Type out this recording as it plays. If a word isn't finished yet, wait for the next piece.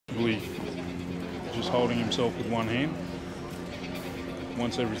just holding himself with one hand.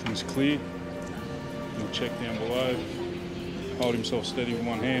 Once everything's clear, he'll check down below, hold himself steady with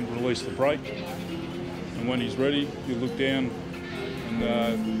one hand, release the brake, and when he's ready, he'll look down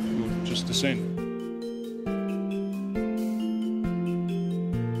and he'll just descend.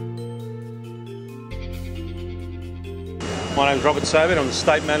 My name's Robert Soban. I'm the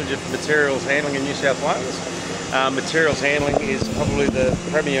State Manager for Materials Handling in New South Wales. Materials Handling is probably the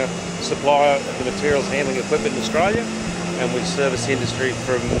premier supplier of the materials handling equipment in Australia, and we service the industry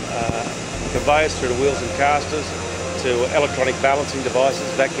from conveyors through to wheels and casters to electronic balancing devices,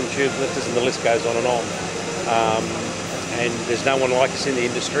 vacuum tube lifters, and the list goes on and on. And there's no one like us in the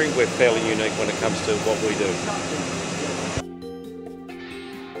industry. We're fairly unique when it comes to what we do.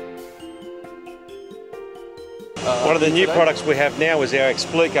 One of the new products we have now is our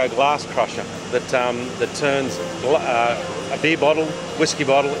Expleco glass crusher that turns a beer bottle, whiskey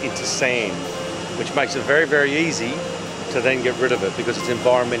bottle into sand, which makes it very, very easy to then get rid of it because it's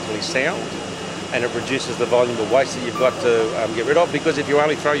environmentally sound and it reduces the volume of waste that you've got to get rid of, because if you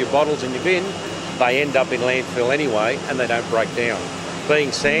only throw your bottles in your bin, they end up in landfill anyway and they don't break down.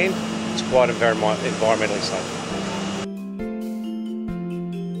 Being sand, it's quite environmentally safe.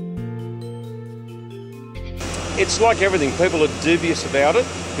 It's like everything, people are dubious about it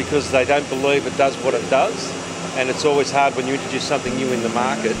because they don't believe it does what it does, and it's always hard when you introduce something new in the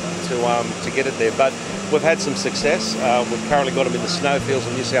market to get it there. But we've had some success. We've currently got them in the snowfields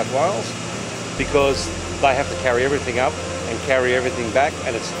in New South Wales because they have to carry everything up and carry everything back,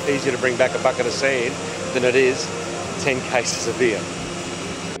 and it's easier to bring back a bucket of sand than it is 10 cases of beer.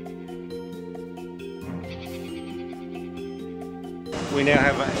 We now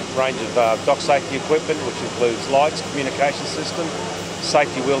have a range of dock safety equipment, which includes lights, communication system,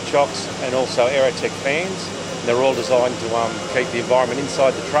 safety wheel chocks, and also Aerotech fans. They're all designed to keep the environment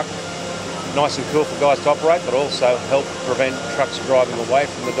inside the truck nice and cool for guys to operate, but also help prevent trucks driving away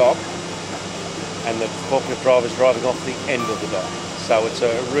from the dock and the forklift drivers driving off the end of the dock. So it's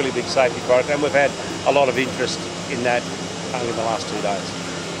a really big safety product, and we've had a lot of interest in that only in the last 2 days.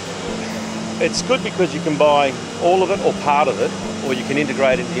 It's good because you can buy all of it or part of it, or you can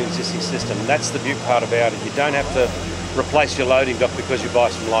integrate it into your existing system. And that's the beauty part about it. You don't have to replace your loading dock because you buy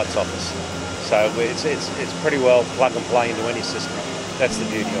some lights off us. So it's pretty well plug and play into any system. That's the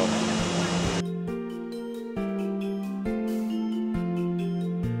beauty of it.